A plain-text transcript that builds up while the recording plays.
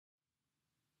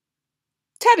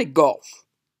Tatted Golf.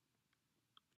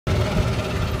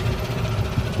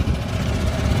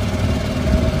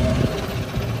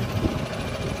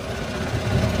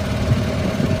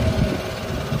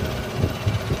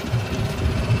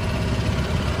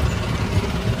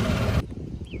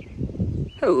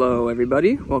 Hello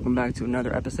everybody, welcome back to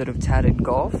another episode of Tatted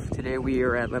Golf. Today we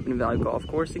are at Lebanon Valley Golf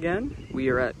Course again. We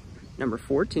are at number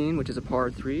 14, which is a par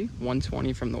 3,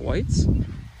 120 from the whites.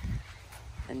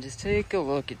 And just take a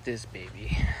look at this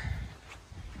baby.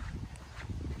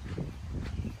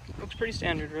 Looks pretty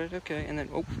standard, right? Okay, and then,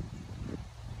 oh.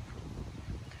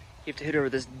 You have to hit over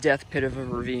this death pit of a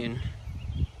ravine.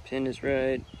 Pin is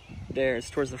right there. It's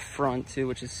towards the front too,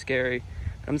 which is scary.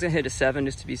 I'm just gonna hit a 7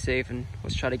 just to be safe, and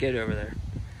let's try to get it over there.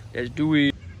 Let's do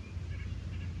it.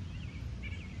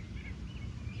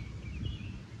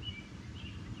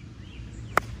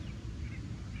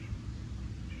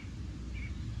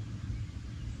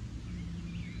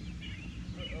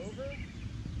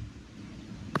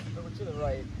 Over to the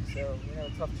right, so we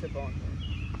have a tough chip on here.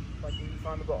 If I can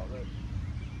find the ball, but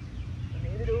I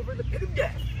made it over the pit of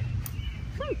death.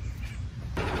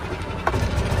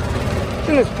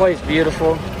 Isn't this place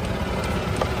beautiful?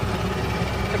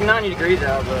 It's like 90 degrees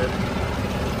out, but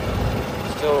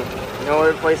still no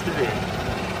other place to be.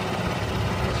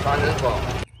 Let's find this ball.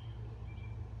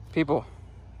 People,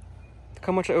 look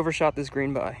how much I overshot this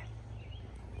green by.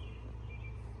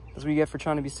 That's what you get for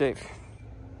trying to be safe.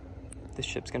 This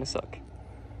chip's gonna suck.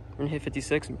 We're gonna hit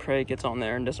 56 and pray it gets on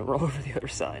there and doesn't roll over the other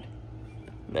side.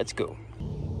 Let's go.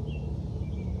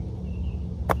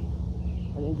 I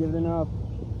didn't give it enough.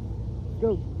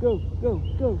 Go, go, go,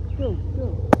 go, go,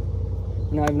 go.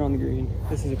 We're not even on the green.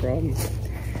 This is a problem.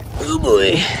 Oh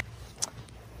boy.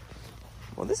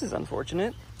 Well, this is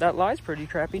unfortunate. That lie's pretty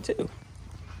crappy too.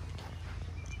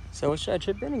 So should I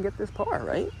chip in and get this par,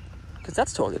 right? Because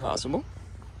that's totally possible.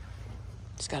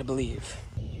 Just gotta believe.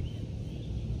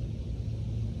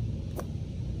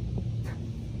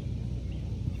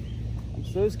 I'm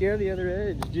so scared of the other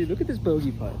edge. Dude, look at this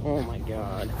bogey putt. Oh my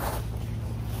God.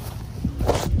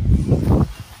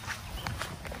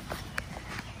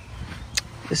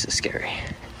 This is scary.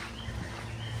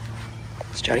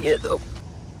 Let's try to get it though.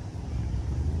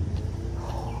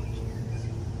 Oh, Jesus.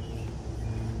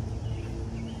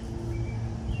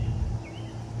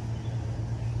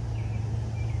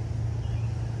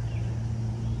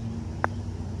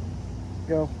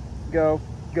 Go, go,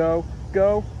 go,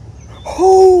 go.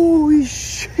 Holy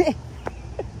shit.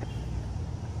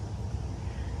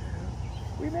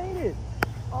 We made it.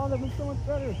 Oh, that was so much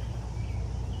better.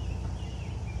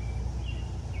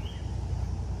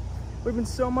 Would have been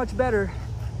so much better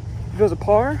if it was a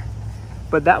par,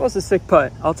 but that was a sick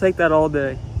putt. I'll take that all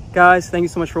day. Guys, thank you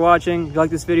so much for watching. If you like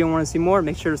this video and want to see more,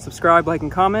 make sure to subscribe, like,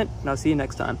 and comment, and I'll see you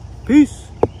next time. Peace.